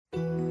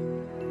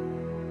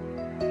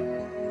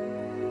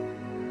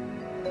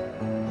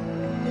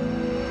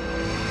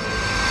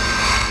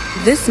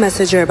This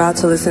message you're about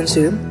to listen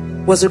to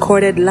was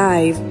recorded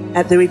live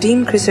at the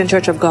Redeemed Christian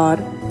Church of God,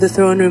 the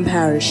Throne Room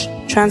Parish,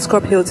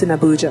 Transcorp Hilton,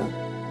 Abuja.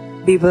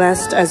 Be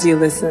blessed as you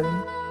listen.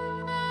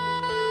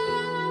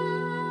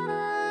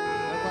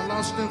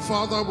 Everlasting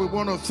Father, we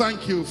want to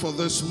thank you for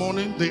this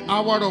morning, the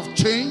hour of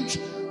change,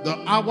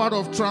 the hour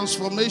of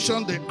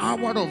transformation, the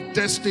hour of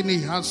destiny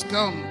has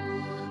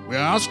come. We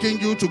are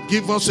asking you to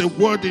give us a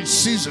word in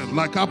season,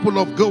 like apple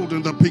of gold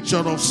in the picture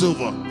of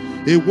silver.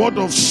 A word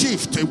of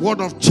shift, a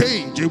word of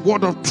change, a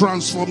word of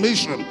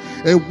transformation,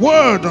 a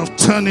word of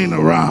turning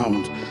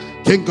around.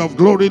 King of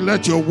glory,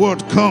 let your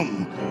word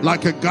come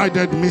like a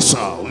guided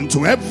missile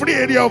into every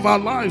area of our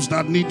lives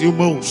that need you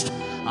most.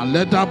 And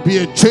let that be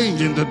a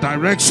change in the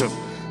direction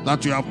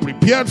that you have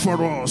prepared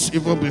for us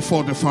even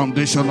before the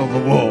foundation of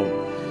the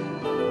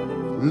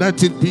world.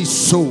 Let it be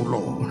so,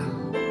 Lord.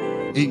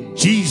 In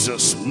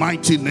Jesus'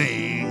 mighty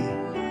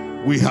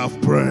name we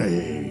have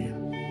prayed.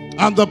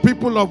 And the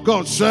people of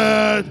God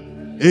said,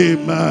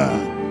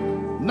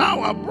 Amen.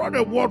 Now I brought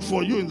a word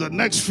for you in the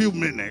next few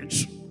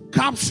minutes.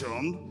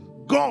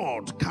 Caption,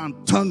 God can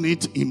turn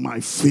it in my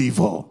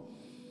favor.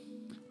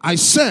 I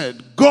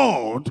said,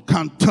 God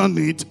can turn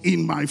it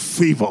in my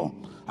favor.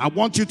 I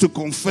want you to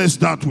confess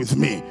that with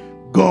me.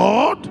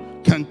 God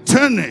can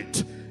turn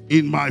it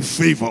in my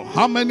favor.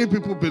 How many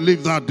people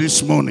believe that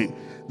this morning?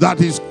 That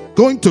is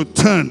going to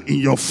turn in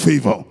your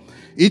favor.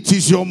 It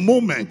is your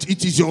moment.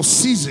 It is your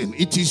season.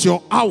 It is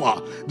your hour.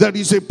 There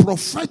is a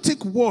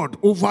prophetic word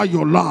over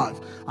your life.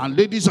 And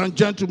ladies and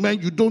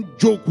gentlemen, you don't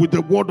joke with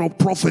the word of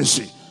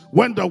prophecy.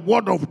 When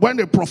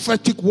a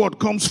prophetic word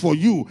comes for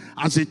you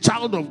as a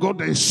child of God,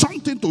 there is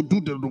something to do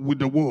with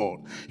the word.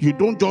 You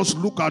don't just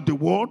look at the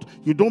word.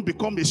 You don't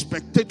become a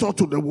spectator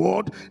to the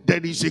word.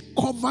 There is a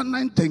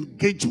covenant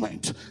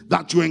engagement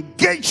that you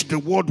engage the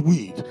word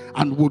with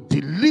and will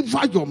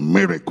deliver your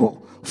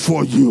miracle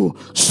for you.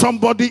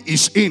 Somebody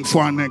is in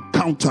for an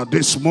encounter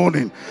this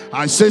morning.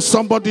 I say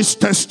somebody's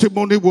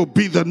testimony will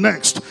be the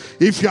next.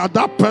 If you are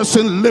that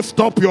person, lift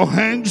up your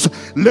hands,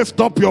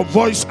 lift up your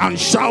voice and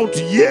shout,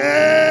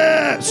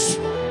 yes!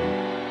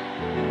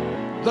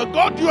 The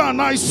God you and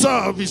I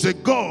serve is a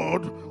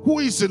God who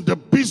is in the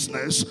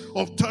business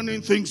of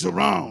turning things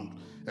around,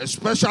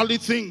 especially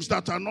things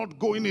that are not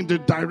going in the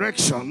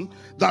direction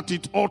that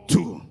it ought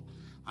to.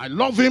 I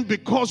love him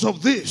because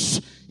of this.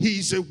 He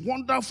is a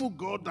wonderful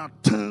God that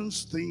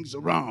turns things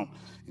around.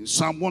 In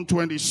Psalm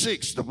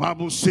 126, the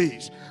Bible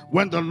says,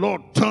 when the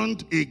Lord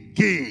turned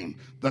again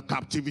the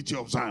captivity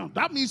of Zion.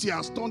 That means he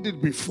has turned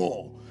it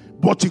before,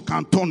 but he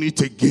can turn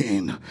it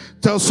again.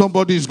 Tell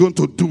somebody he's going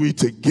to do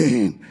it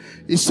again.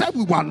 He said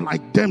we were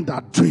like them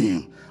that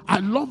dream. I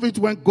love it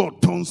when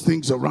God turns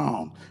things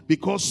around,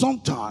 because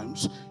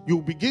sometimes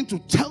you begin to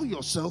tell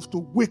yourself to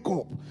wake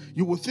up.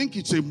 You will think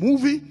it's a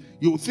movie,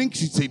 you will think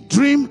it's a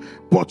dream,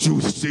 but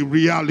it's a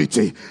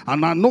reality.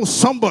 And I know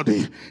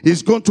somebody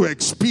is going to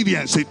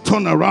experience a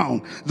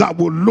turnaround that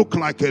will look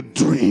like a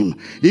dream.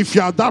 If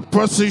you are that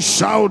person,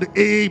 shout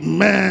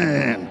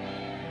amen.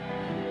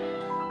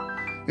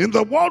 In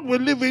the world we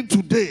live in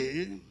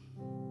today,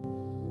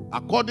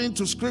 according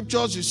to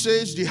scriptures, it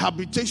says the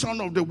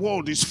habitation of the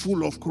world is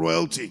full of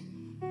cruelty.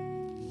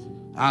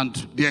 And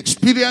the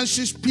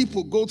experiences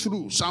people go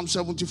through, Psalm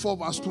 74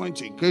 verse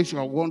 20, in case you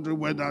are wondering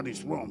where that is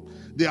from,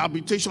 the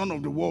habitation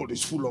of the world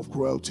is full of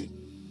cruelty.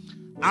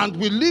 And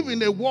we live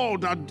in a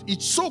world that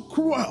it's so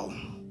cruel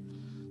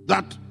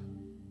that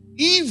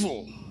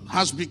evil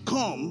has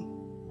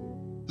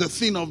become the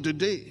thing of the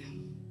day.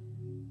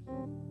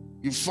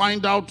 You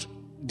find out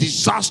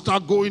disaster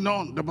going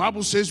on. The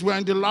Bible says we're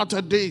in the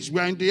latter days,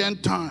 we're in the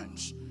end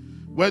times,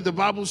 where the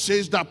Bible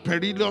says that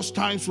perilous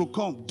times will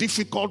come,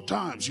 difficult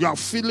times. You are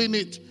feeling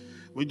it.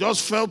 We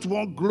just felt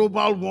one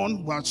global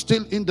one. We're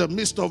still in the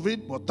midst of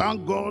it, but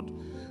thank God,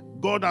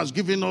 God has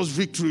given us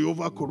victory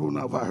over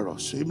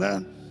coronavirus.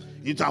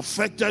 Amen. It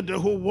affected the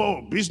whole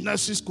world.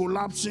 Businesses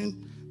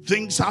collapsing,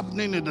 things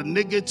happening in the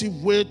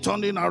negative way,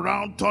 turning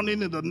around,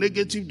 turning in the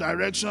negative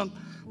direction.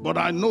 But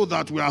I know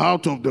that we are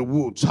out of the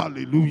woods.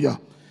 Hallelujah.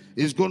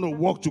 It's going to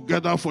work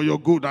together for your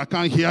good. I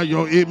can't hear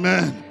your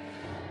amen.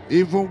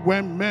 Even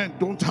when men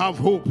don't have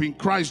hope, in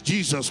Christ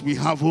Jesus we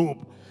have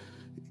hope.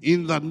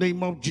 In the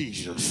name of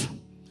Jesus.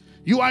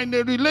 You are in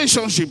a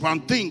relationship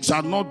and things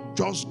are not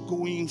just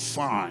going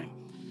fine.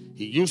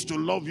 He used to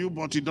love you,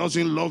 but he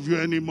doesn't love you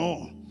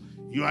anymore.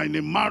 You are in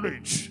a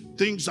marriage.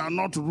 Things are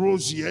not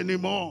rosy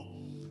anymore.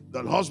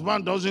 The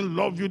husband doesn't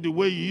love you the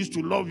way he used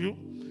to love you.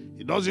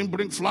 He doesn't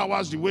bring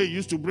flowers the way he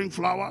used to bring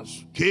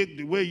flowers. Cake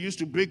the way he used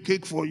to bake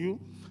cake for you.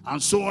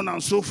 And so on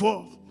and so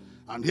forth.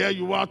 And here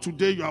you are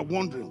today, you are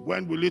wondering,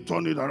 when will he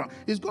turn it around?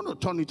 He's going to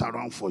turn it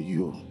around for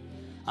you.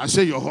 I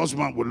say your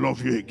husband will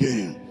love you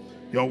again.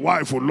 Your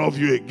wife will love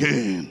you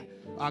again.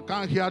 I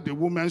can't hear the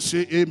woman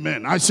say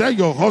amen. I say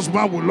your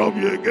husband will love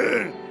you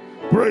again.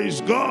 Praise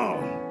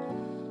God.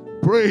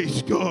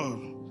 Praise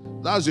God.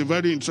 That's a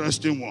very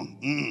interesting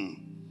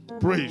one.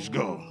 Praise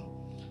God.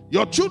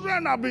 Your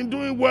children have been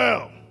doing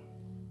well,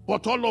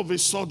 but all of a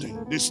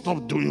sudden, they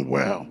stopped doing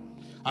well.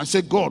 I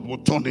say God will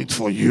turn it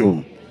for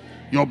you.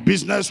 Your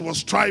business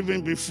was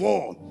thriving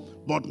before,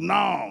 but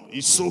now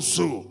it's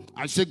so.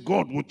 I say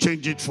God will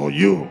change it for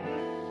you.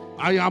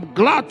 I am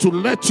glad to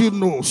let you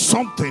know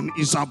something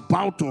is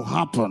about to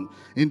happen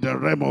in the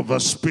realm of the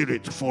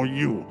spirit for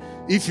you.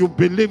 If you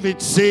believe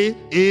it, say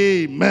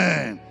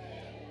amen.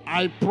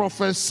 I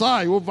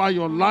prophesy over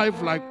your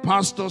life, like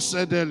Pastor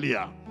said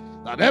earlier,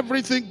 that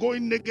everything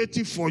going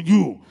negative for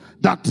you,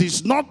 that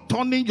is not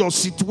turning your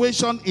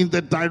situation in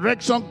the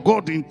direction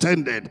God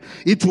intended,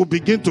 it will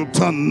begin to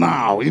turn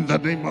now in the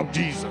name of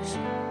Jesus.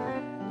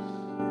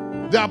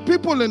 There are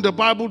people in the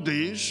Bible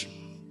days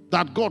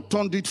that God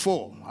turned it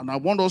for, and I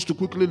want us to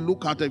quickly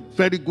look at a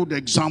very good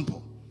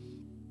example.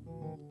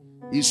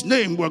 His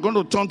name, we're going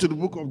to turn to the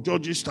book of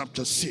Judges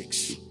chapter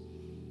 6.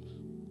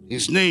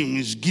 His name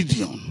is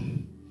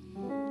Gideon.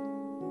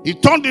 He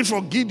turned it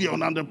for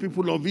Gideon and the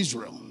people of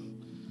Israel.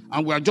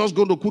 And we are just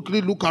going to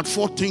quickly look at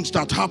 4 things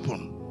that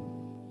happen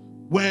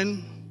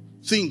when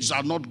things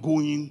are not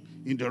going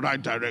in the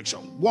right direction.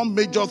 One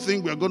major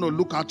thing we're going to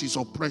look at is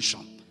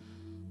oppression.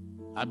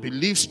 I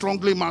believe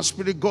strongly in my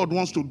spirit, God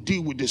wants to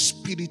deal with the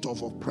spirit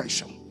of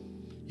oppression.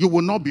 You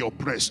will not be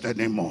oppressed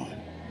anymore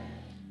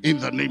in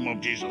the name of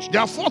Jesus.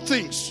 There are 4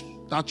 things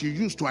that you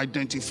use to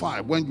identify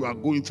when you are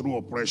going through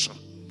oppression.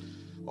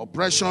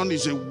 Oppression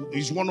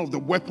is one of the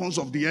weapons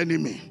of the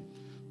enemy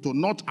to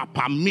not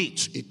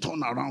permit a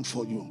turnaround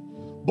for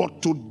you.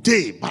 But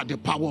today, by the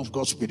power of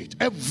God's Spirit,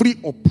 every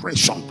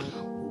oppression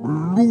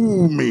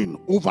looming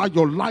over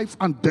your life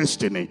and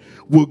destiny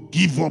will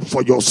give up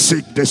for your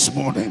sake this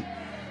morning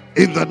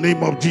in the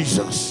name of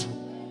Jesus.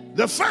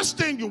 The first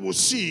thing you will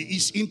see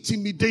is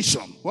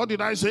intimidation. What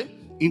did I say?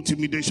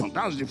 Intimidation.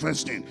 That's the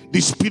first thing.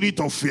 The spirit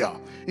of fear.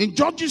 In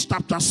Judges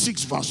chapter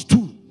 6 verse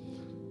 2,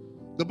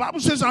 the Bible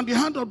says, and the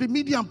hand of the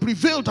Midian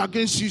prevailed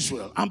against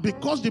Israel. And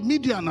because the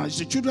Midianites,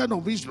 the children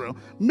of Israel,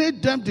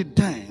 made them the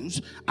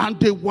dens, and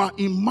they were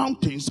in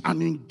mountains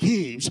and in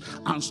caves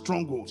and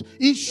strongholds.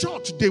 In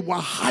short, they were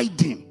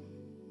hiding.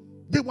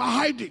 They were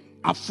hiding.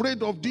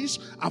 Afraid of this,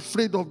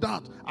 afraid of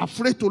that.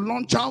 Afraid to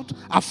launch out,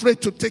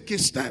 afraid to take a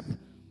step.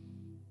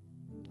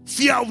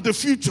 Fear of the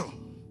future.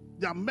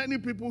 There are many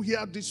people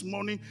here this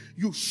morning,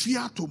 you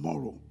fear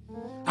tomorrow.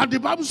 And the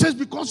Bible says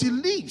because he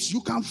lives, you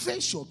can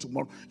face your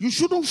tomorrow. You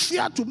shouldn't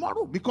fear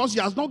tomorrow because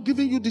he has not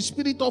given you the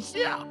spirit of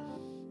fear,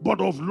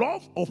 but of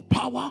love, of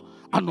power,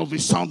 and of a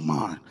sound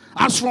mind.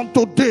 As from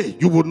today,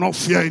 you will not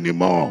fear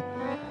anymore.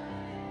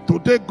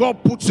 Today,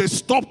 God puts a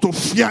stop to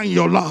fear in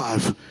your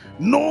life.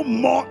 No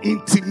more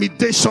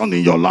intimidation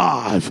in your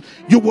life.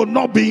 You will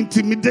not be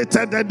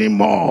intimidated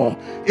anymore.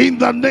 In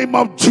the name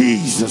of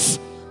Jesus.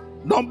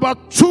 Number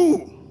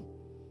 2,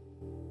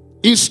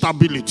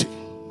 instability.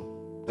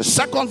 The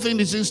second thing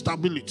is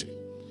instability.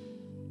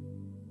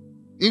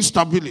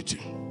 Instability.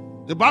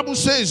 The Bible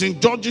says in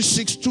Judges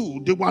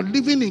 6:2, they were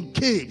living in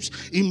caves,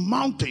 in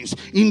mountains,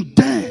 in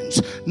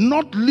dens,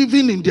 not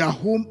living in their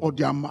home or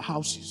their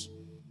houses.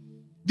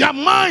 Their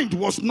mind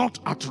was not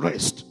at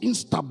rest.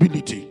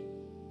 Instability.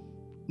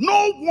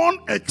 No one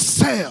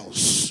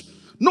excels.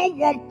 No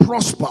one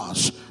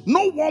prospers.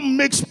 No one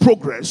makes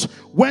progress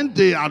when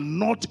they are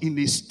not in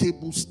a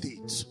stable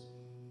state.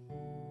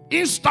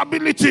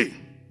 Instability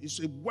is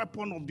a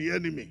weapon of the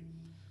enemy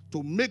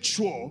to make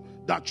sure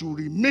that you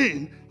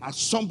remain as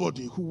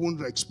somebody who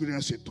won't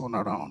experience a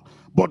turnaround.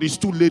 But it's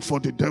too late for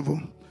the devil.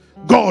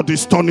 God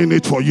is turning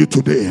it for you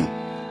today.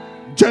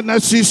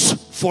 Genesis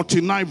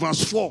 49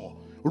 verse 4.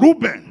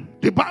 Reuben,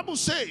 the Bible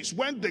says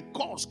when the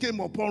curse came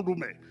upon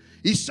Reuben,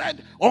 he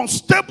said,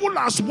 unstable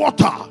as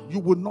water, you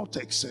will not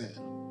excel.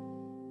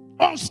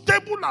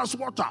 Unstable as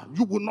water,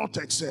 you will not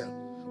excel.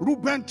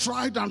 Reuben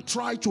tried and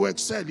tried to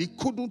excel. He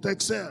couldn't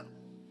excel.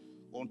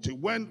 Until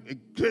when a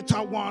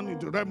greater one in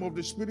the realm of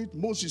the spirit,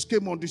 Moses,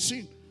 came on the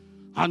scene.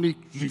 And he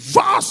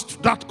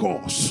reversed that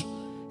course.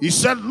 He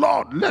said,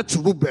 Lord, let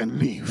Reuben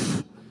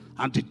live.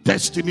 And the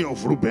destiny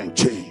of Reuben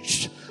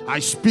changed. I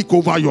speak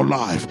over your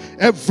life.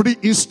 Every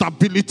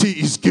instability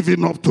is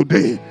given up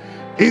today.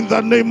 In the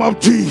name of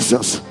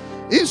Jesus.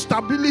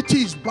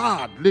 Instability is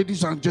bad,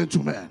 ladies and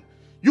gentlemen.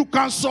 You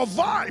can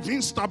survive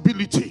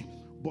instability,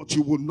 but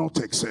you will not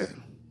excel.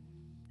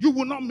 You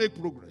will not make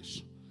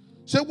progress.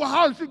 Say, well,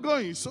 how is it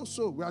going?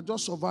 So, we are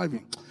just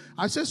surviving.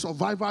 I say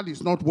survival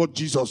is not what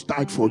Jesus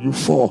died for you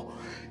for.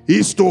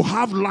 It's to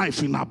have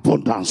life in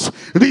abundance.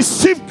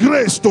 Receive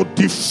grace to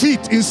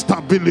defeat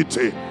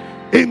instability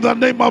in the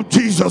name of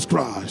Jesus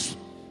Christ.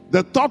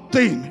 The third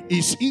thing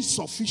is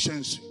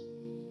insufficiency.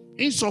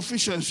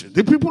 Insufficiency.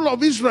 The people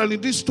of Israel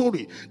in this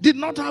story did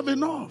not have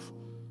enough.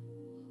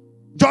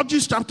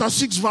 Judges chapter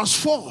 6 verse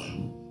 4.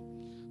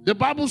 The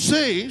Bible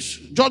says,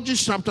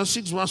 Judges chapter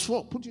 6 verse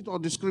 4. Put it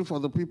on the screen for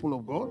the people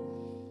of God.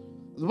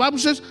 The Bible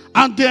says,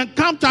 and they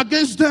encamped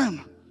against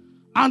them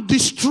and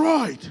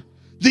destroyed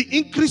the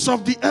increase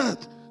of the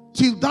earth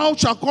till thou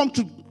shalt come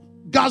to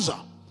Gaza,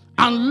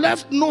 and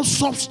left no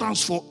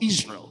substance for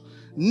Israel,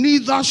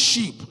 neither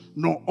sheep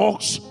nor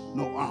ox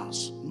nor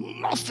ass.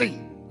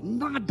 Nothing.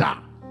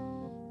 Nada.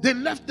 They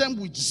left them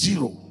with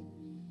zero.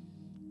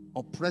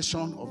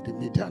 Oppression of the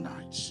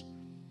Midianites.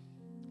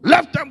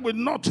 Left them with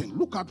nothing.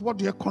 Look at what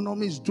the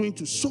economy is doing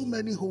to so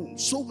many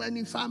homes, so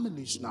many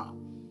families now.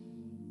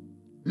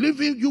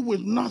 Leaving you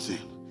with nothing.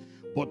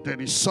 But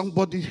there is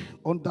somebody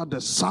under the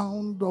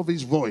sound of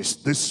his voice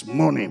this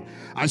morning.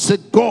 I said,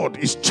 God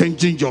is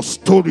changing your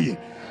story.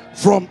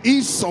 From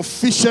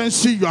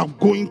insufficiency, you are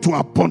going to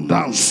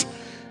abundance.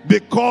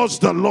 Because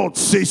the Lord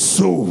says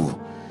so.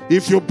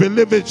 If you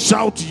believe it,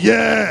 shout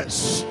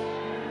yes.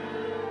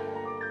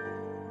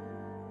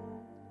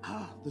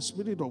 The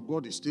Spirit of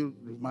God is still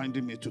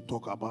reminding me to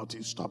talk about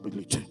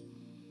instability.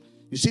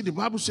 You see, the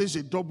Bible says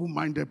a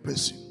double-minded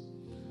person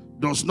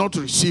does not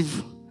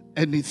receive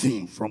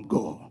anything from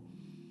God.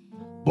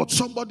 But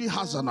somebody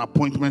has an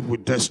appointment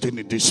with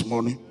destiny this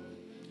morning.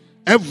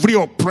 Every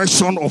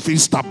oppression of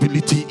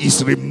instability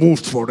is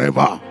removed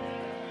forever.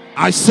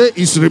 I say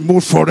it's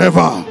removed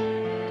forever.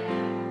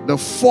 The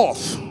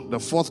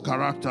fourth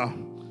character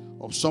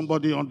of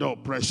somebody under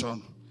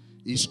oppression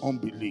is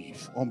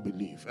unbelief.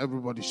 Unbelief.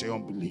 Everybody say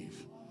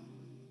unbelief.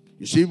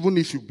 You see, even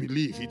if you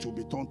believe, it will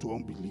be turned to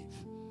unbelief.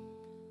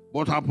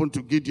 What happened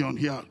to Gideon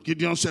here?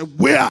 Gideon said,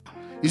 where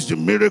is the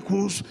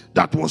miracles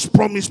that was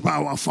promised by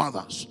our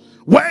fathers?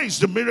 Where is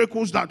the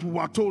miracles that we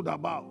were told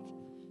about?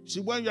 See,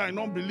 when you are in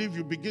unbelief,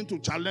 you begin to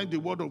challenge the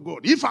word of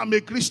God. If I'm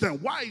a Christian,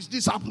 why is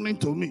this happening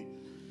to me?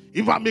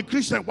 If I'm a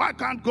Christian, why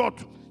can't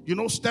God,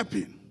 step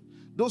in?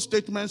 Those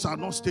statements are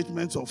not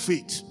statements of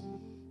faith.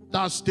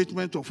 That's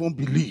statement of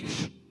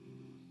unbelief.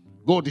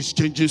 God is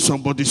changing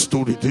somebody's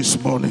story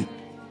this morning.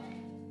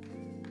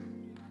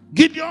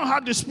 Gideon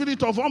had the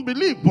spirit of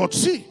unbelief, but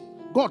see,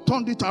 God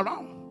turned it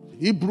around.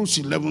 Hebrews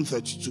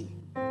 11:32.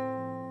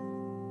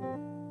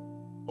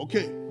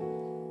 Okay.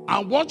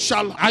 And what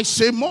shall I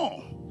say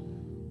more?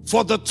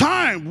 For the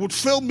time would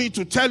fail me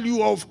to tell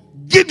you of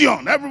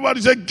Gideon.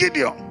 Everybody say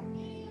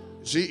Gideon.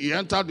 See, he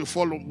entered the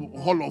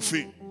hall of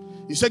fame.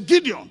 He said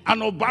Gideon,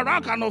 and of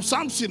Barak, and of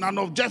Samson, and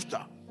of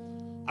Jephthah,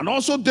 and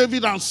also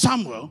David and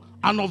Samuel,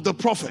 and of the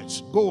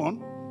prophets. Go on.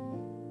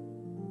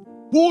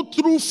 Who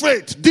through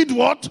faith did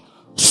what?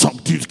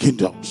 Subdued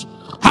kingdoms.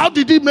 How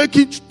did he make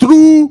it?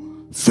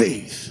 Through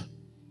faith.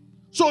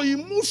 So he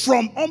moved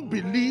from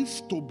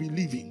unbelief to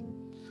believing.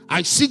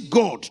 I see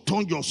God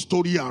turn your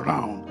story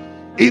around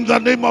in the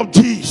name of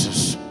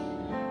Jesus.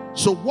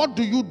 So what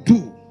do you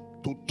do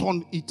to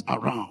turn it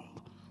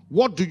around?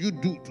 What do you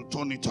do to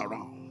turn it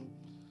around?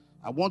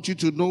 I want you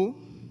to know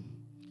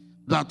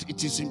that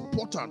it is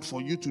important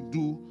for you to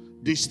do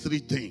these three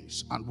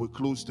things, and we'll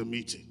close the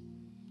meeting.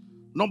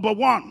 Number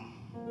one,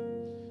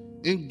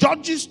 in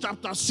Judges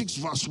chapter 6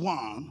 verse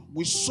 1,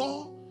 we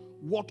saw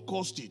what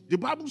caused it. The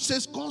Bible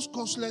says, cause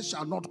causeless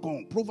shall not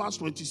come. Proverbs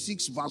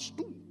 26 verse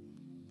 2.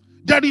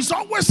 There is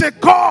always a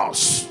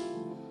cause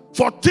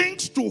for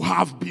things to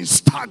have been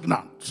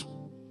stagnant.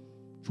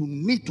 You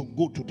need to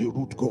go to the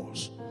root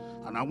cause.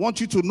 And I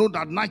want you to know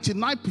that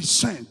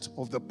 99%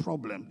 of the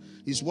problem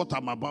is what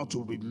I'm about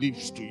to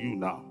release to you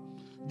now.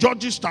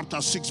 Judges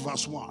chapter 6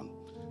 verse 1.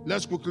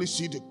 Let's quickly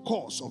see the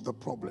cause of the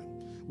problem.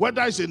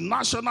 Whether it's a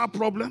national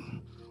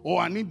problem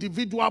or an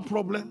individual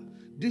problem,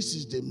 this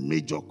is the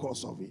major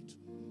cause of it.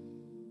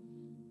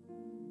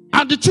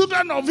 And the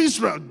children of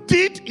Israel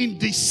did in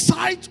the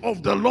sight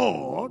of the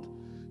Lord,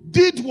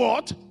 did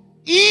what?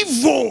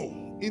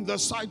 Evil in the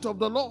sight of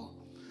the Lord.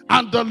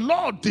 And the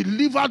Lord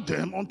delivered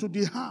them unto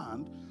the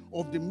hand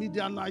of the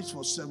Midianites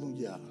for 7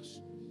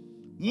 years.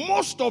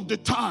 Most of the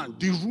time,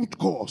 the root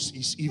cause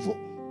is evil.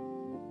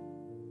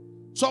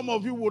 Some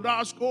of you would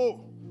ask,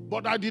 oh,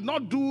 but I did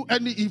not do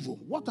any evil.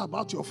 What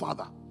about your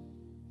father?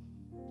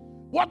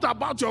 What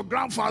about your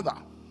grandfather?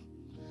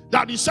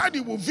 That he said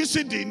he will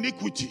visit the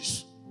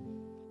iniquities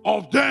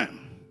of them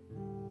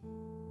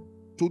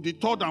to the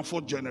third and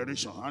fourth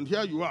generation. And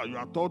here you are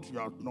third, you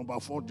are number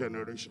 4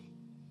 generation.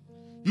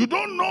 You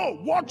don't know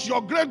what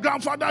your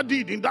great-grandfather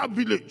did in that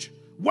village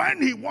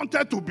when he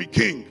wanted to be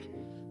king,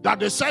 that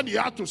they said he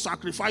had to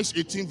sacrifice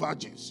 18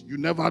 virgins. You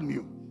never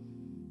knew.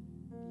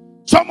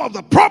 Some of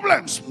the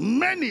problems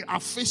many are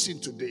facing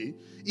today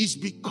is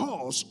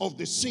because of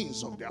the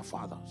sins of their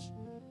fathers.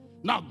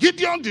 Now,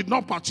 Gideon did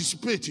not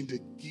participate in the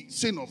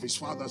sin of his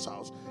father's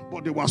house,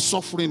 but they were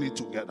suffering it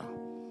together.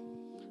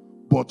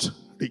 But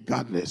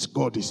regardless,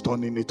 God is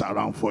turning it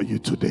around for you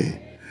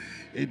today.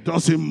 It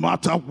doesn't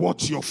matter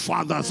what your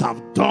fathers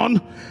have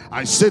done.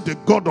 I say the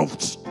God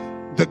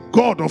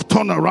of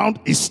turnaround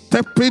is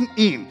stepping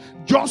in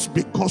just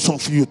because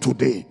of you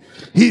today.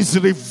 He's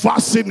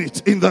reversing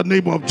it in the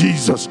name of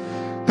Jesus.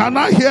 Can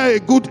I hear a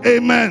good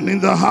amen in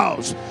the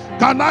house?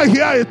 Can I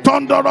hear a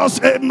thunderous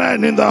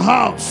amen in the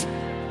house?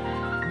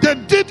 They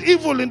did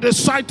evil in the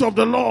sight of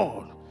the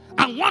Lord.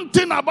 And one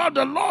thing about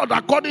the Lord,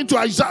 according to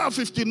Isaiah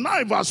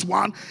 59 verse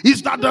 1,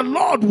 is that the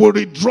Lord will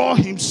withdraw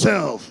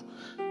himself.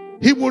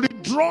 He will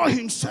withdraw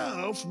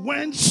himself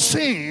when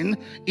sin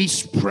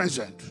is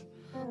present.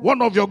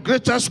 One of your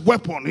greatest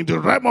weapons in the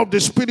realm of the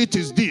spirit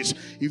is this.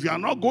 If you are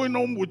not going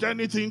home with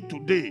anything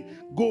today,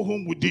 go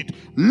home with it.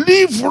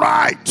 Live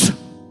right.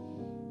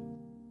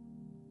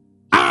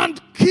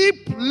 And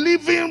keep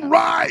living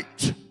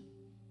right.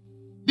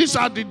 The these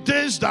are the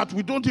days that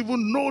we don't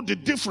even know the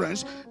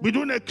difference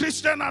between a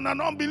Christian and an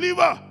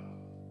unbeliever.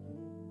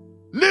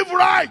 Live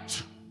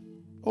right.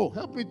 Oh,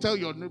 help me tell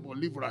your neighbor,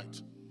 live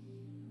right.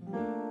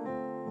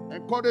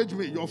 Encourage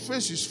me. Your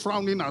face is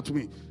frowning at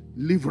me.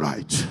 Live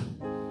right.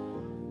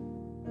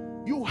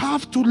 You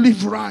have to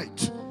live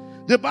right.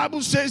 The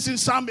Bible says in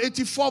Psalm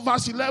 84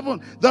 verse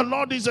 11, the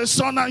Lord is a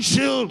sun and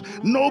shield.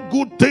 No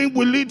good thing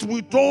will it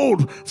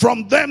withhold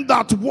from them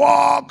that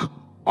walk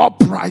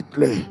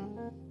uprightly.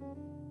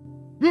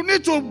 You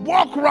need to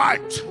walk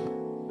right.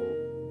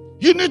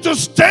 You need to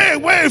stay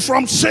away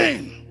from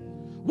sin.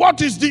 What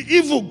is the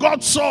evil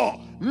God saw?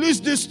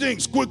 List these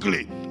things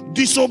quickly.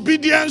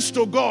 Disobedience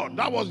to God.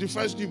 That was the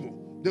first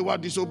evil. They were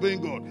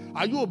disobeying God.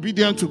 Are you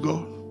obedient to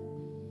God?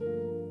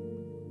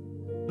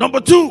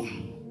 Number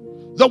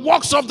 2, the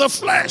works of the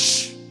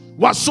flesh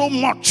were so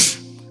much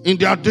in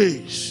their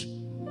days.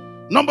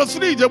 Number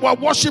 3, they were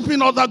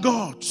worshiping other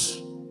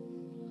gods.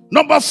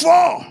 Number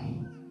 4,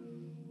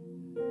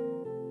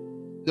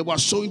 they were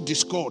sowing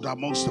discord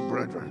amongst the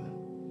brethren.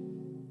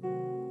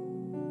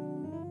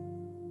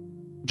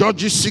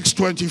 Judges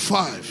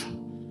 6:25.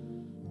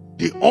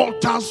 The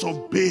altars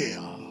of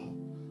Baal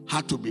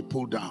had to be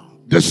pulled down.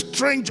 The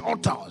strange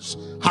altars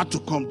had to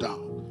come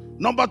down.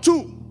 Number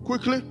 2,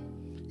 quickly,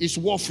 is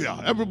warfare.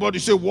 Everybody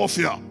say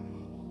warfare.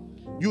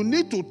 You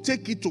need to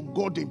take it to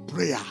God in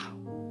prayer.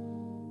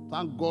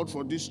 Thank God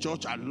for this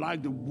church. I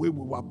like the way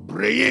we were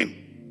praying.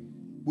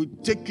 We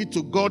take it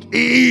to God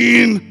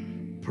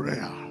in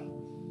prayer.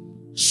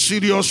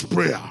 Serious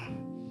prayer.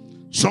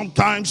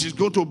 Sometimes it's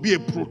going to be a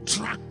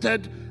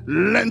protracted,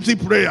 lengthy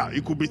prayer.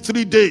 It could be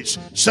 3 days,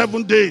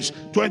 7 days,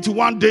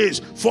 21 days,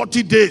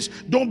 40 days.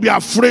 Don't be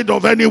afraid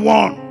of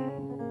anyone.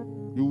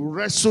 You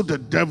wrestle the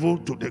devil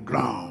to the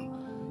ground.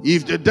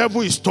 If the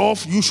devil is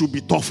tough, you should be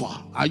tougher.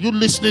 Are you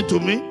listening to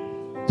me?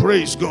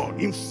 Praise God.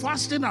 In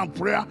fasting and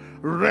prayer,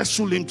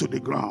 wrestle him to the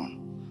ground.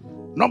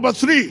 Number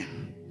 3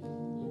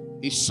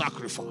 is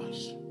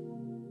sacrifice.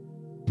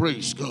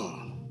 Praise God.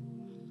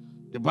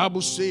 The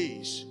Bible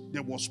says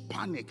there was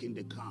panic in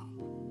the camp.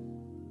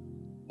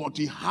 But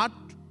you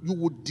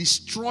would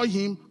destroy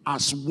him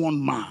as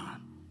one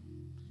man.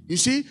 You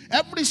see,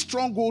 every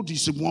stronghold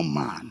is one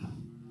man.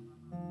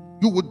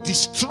 You would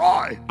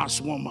destroy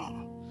as one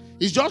man.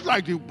 It's just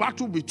like the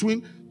battle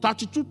between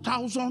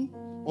 32,000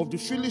 of the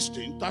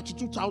Philistines,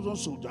 32,000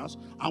 soldiers,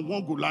 and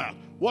one Goliath.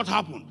 What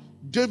happened?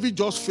 David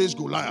just faced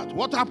Goliath.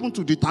 What happened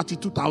to the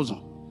 32,000?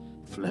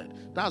 Fled.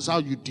 That's how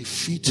you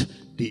defeat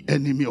the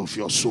enemy of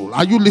your soul.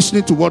 Are you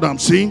listening to what I'm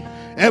saying?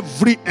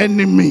 Every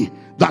enemy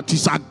that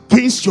is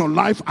against your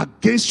life,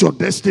 against your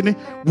destiny,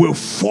 will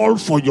fall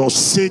for your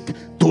sake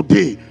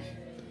today.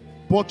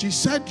 But he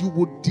said you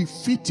would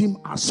defeat him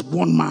as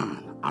one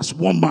man. As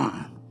one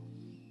man.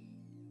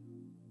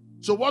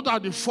 So what are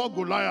the 4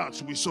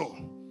 Goliaths we saw?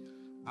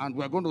 And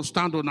we're going to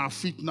stand on our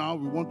feet now.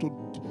 We want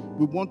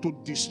to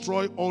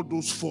destroy all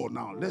those 4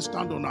 now. Let's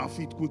stand on our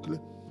feet quickly.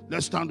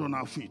 Let's stand on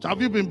our feet.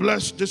 Have you been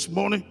blessed this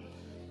morning?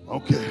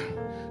 Okay.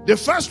 The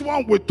first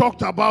one we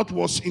talked about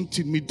was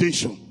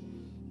intimidation.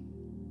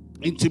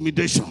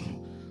 Intimidation.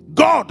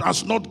 God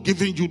has not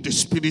given you the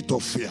spirit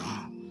of fear.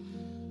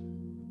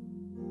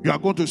 You are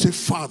going to say,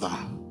 Father,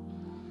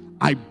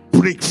 I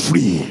break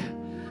free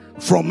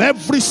from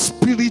every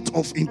spirit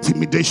of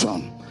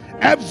intimidation,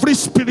 every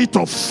spirit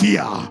of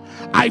fear.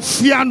 I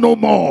fear no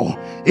more.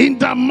 In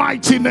the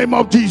mighty name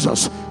of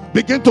Jesus.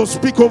 Begin to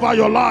speak over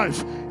your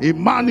life. A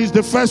man is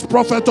the first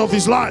prophet of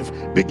his life.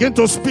 Begin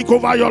to speak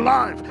over your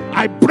life.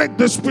 I break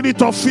the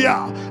spirit of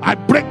fear. I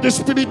break the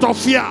spirit of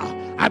fear.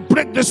 I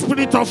break the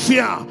spirit of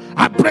fear.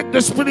 I break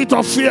the spirit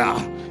of fear.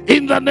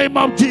 In the name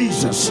of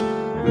Jesus. I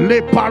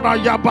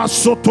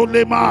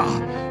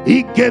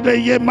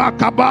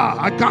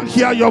can't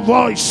hear your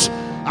voice.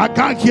 I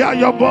can't hear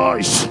your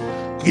voice.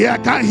 Yeah, I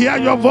can't hear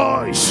your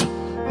voice.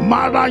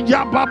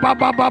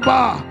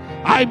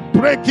 I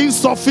break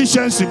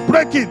insufficiency.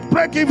 Break it.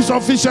 Break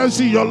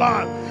insufficiency in your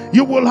life.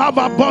 You will have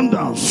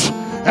abundance.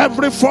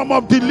 Every form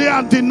of delay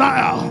and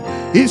denial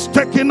is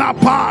taken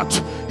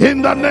apart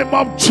in the name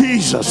of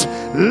Jesus.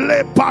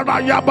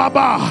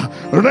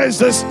 Raise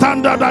the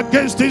standard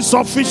against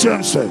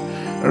insufficiency.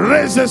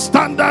 Raise a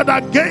standard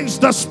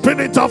against the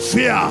spirit of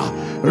fear.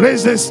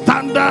 Raise a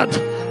standard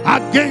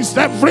against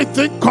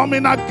everything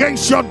coming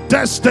against your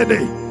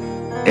destiny.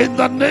 In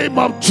the name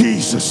of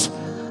Jesus.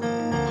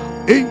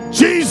 In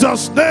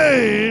Jesus'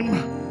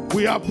 name,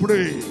 we are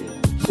praying.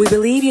 We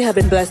believe you have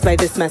been blessed by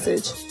this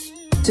message.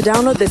 To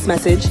download this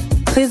message,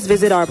 please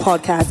visit our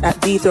podcast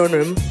at The Throne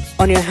Room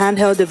on your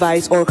handheld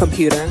device or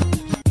computer.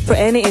 For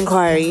any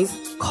inquiries,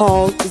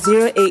 call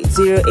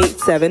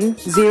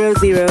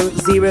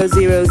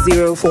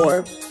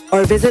 08087000004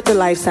 or visit the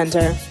Life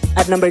Center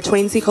at number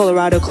 20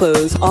 Colorado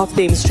Close off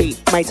Dame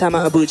Street,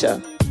 Maitama,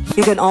 Abuja.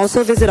 You can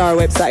also visit our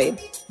website,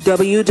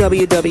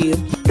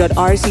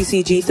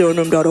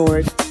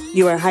 www.rccgthroneroom.org.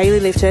 You are highly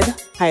lifted,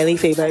 highly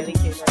favored.